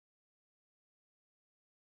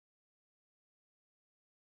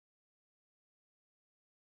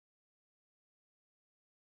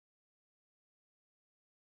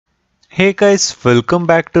Hey guys, welcome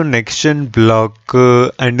back to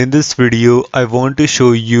NextGenBlogger, and in this video I want to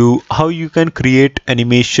show you how you can create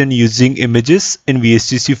animation using images in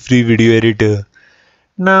VSDC Free Video Editor.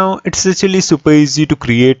 Now it's actually super easy to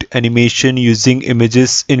create animation using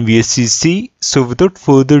images in VSDC, so without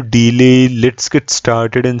further delay let's get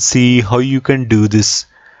started and see how you can do this.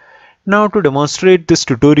 Now to demonstrate this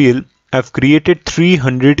tutorial, I've created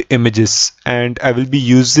 300 images and I will be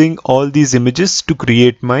using all these images to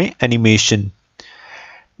create my animation.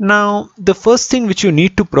 Now the first thing which you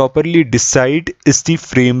need to properly decide is the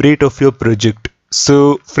frame rate of your project.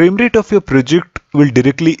 So frame rate of your project will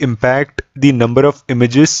directly impact the number of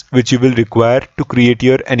images which you will require to create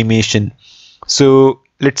your animation. So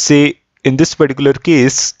let's say in this particular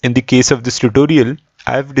case, in the case of this tutorial,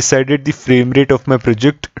 I've decided the frame rate of my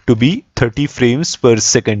project to be 30 frames per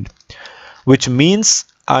second, which means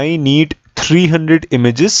I need 300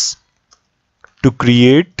 images to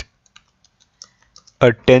create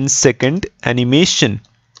a 10-second animation.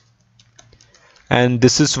 And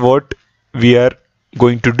this is what we are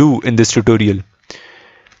going to do in this tutorial.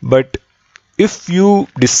 But if you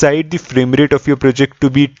decide the frame rate of your project to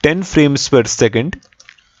be 10 frames per second,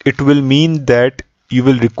 it will mean that you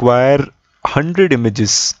will require 100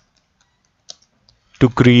 images to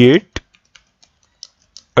create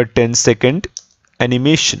a 10-second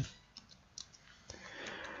animation.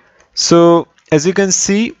 So as you can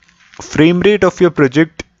see, frame rate of your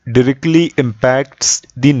project directly impacts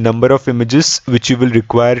the number of images which you will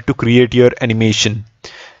require to create your animation.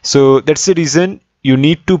 So that's the reason you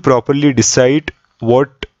need to properly decide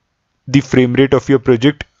what the frame rate of your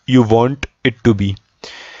project you want it to be.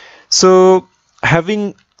 So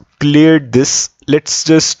having cleared this, let's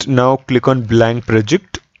just now click on blank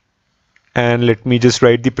project and let me just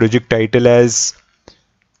write the project title as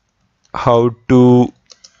how to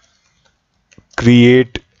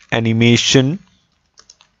create animation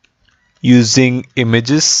using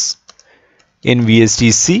images in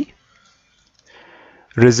VSDC.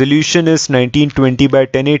 Resolution is 1920 by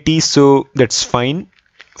 1080, so that's fine.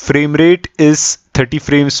 Frame rate is 30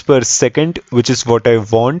 frames per second, which is what I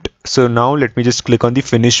want. So now let me just click on the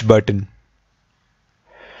finish button.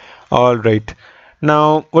 Alright,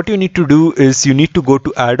 now what you need to do is you need to go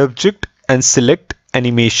to add object and select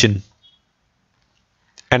animation.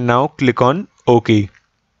 And now click on OK.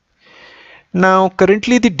 Now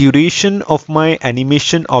currently the duration of my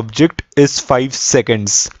animation object is 5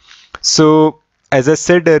 seconds. So as I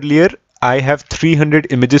said earlier, I have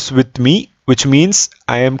 300 images with me, which means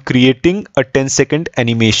I am creating a 10-second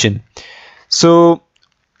animation. So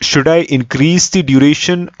should I increase the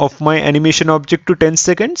duration of my animation object to 10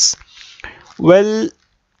 seconds? Well,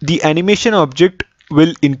 the animation object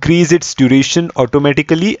will increase its duration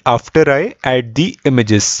automatically after I add the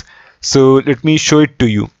images. So let me show it to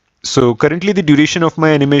you. So currently the duration of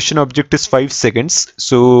my animation object is 5 seconds.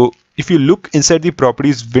 So if you look inside the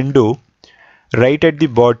properties window, right at the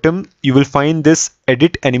bottom, you will find this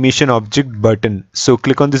edit animation object button. So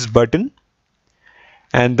click on this button,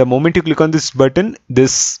 and the moment you click on this button,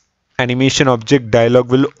 this animation object dialog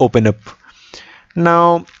will open up.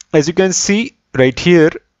 Now, as you can see right here,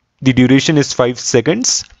 the duration is 5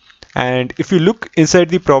 seconds. And if you look inside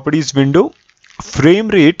the properties window, frame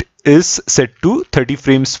rate is set to 30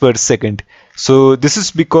 frames per second. So this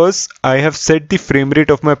is because I have set the frame rate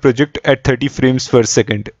of my project at 30 frames per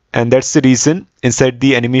second. And that's the reason inside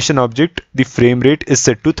the animation object, the frame rate is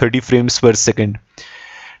set to 30 frames per second.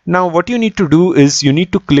 Now what you need to do is you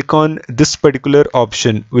need to click on this particular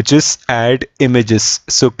option, which is add images.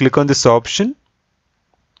 So click on this option.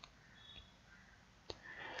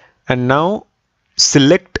 And now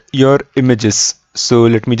select your images. So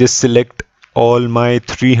let me just select all my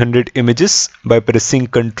 300 images by pressing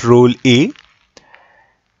Ctrl A.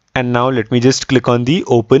 And now let me just click on the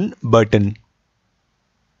open button.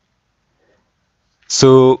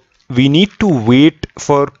 So we need to wait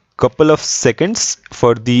for a couple of seconds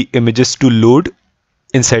for the images to load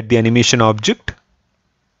inside the animation object.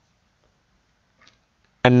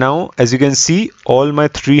 And now as you can see, all my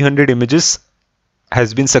 300 images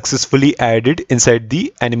has been successfully added inside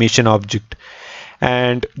the animation object.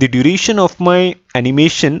 And the duration of my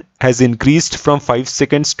animation has increased from 5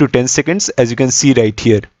 seconds to 10 seconds, as you can see right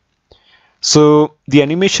here. So the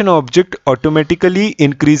animation object automatically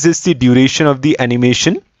increases the duration of the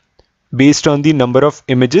animation based on the number of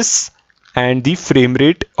images and the frame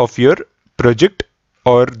rate of your project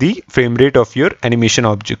or the frame rate of your animation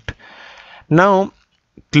object. Now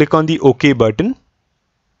click on the OK button.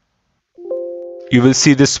 You will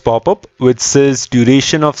see this pop-up which says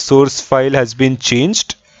duration of source file has been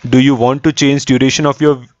changed. Do you want to change duration of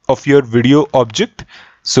your video object?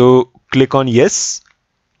 So click on yes,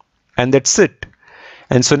 and that's it.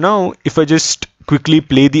 And so now if I just quickly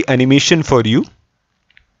play the animation for you.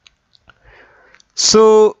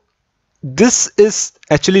 So this is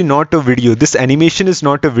actually not a video. This animation is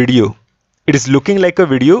not a video. It is looking like a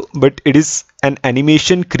video, but it is an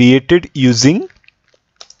animation created using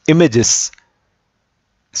images.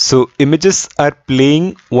 So images are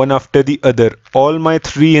playing one after the other. All my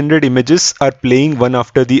 300 images are playing one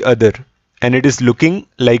after the other, and it is looking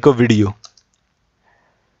like a video.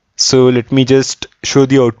 So let me just show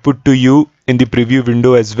the output to you in the preview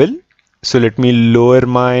window as well. So let me lower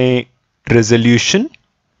my resolution.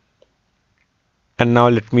 And now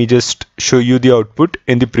let me just show you the output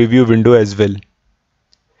in the preview window as well.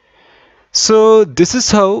 So this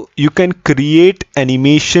is how you can create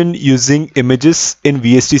animation using images in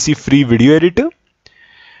VSDC Free Video Editor.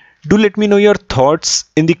 Do let me know your thoughts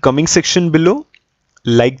in the comment section below.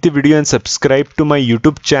 Like the video and subscribe to my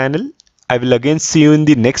YouTube channel. I will again see you in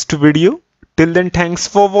the next video. Till then, thanks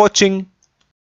for watching.